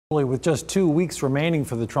With just 2 weeks remaining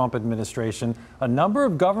for the Trump administration, a number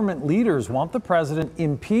of government leaders want the president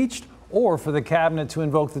impeached or for the cabinet to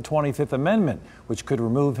invoke the 25th Amendment, which could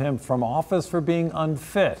remove him from office for being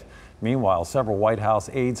unfit. Meanwhile, several White House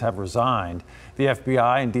aides have resigned. The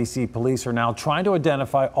FBI and D.C. police are now trying to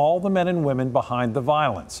identify all the men and women behind the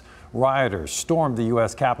violence. Rioters stormed the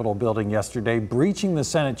U.S. Capitol building yesterday, breaching the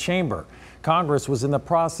Senate chamber. Congress was in the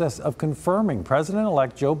process of confirming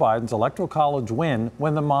President-elect Joe Biden's Electoral College win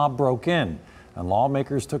when the mob broke in, and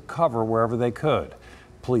lawmakers took cover wherever they could.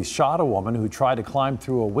 Police shot a woman who tried to climb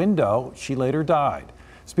through a window. She later died.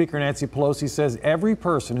 Speaker Nancy Pelosi says every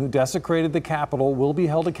person who desecrated the Capitol will be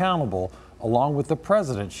held accountable, along with the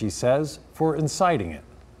president, she says, for inciting it.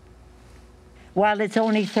 While it's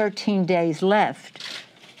only 13 days left,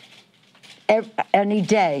 any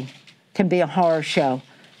day can be a horror show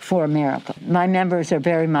for America. My members are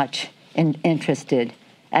very much interested,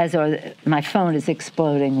 as are my phone is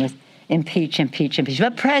exploding with impeach, impeach, impeach.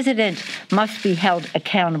 The president must be held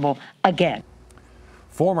accountable again.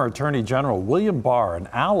 Former Attorney General William Barr, an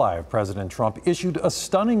ally of President Trump, issued a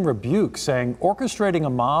stunning rebuke saying orchestrating a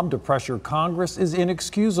mob to pressure Congress is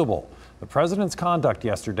inexcusable. The president's conduct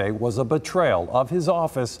yesterday was a betrayal of his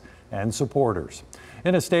office and supporters.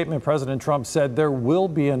 In a statement, President Trump said there will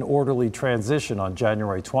be an orderly transition on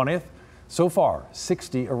January 20th. So far,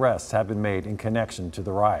 60 arrests have been made in connection to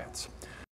the riots.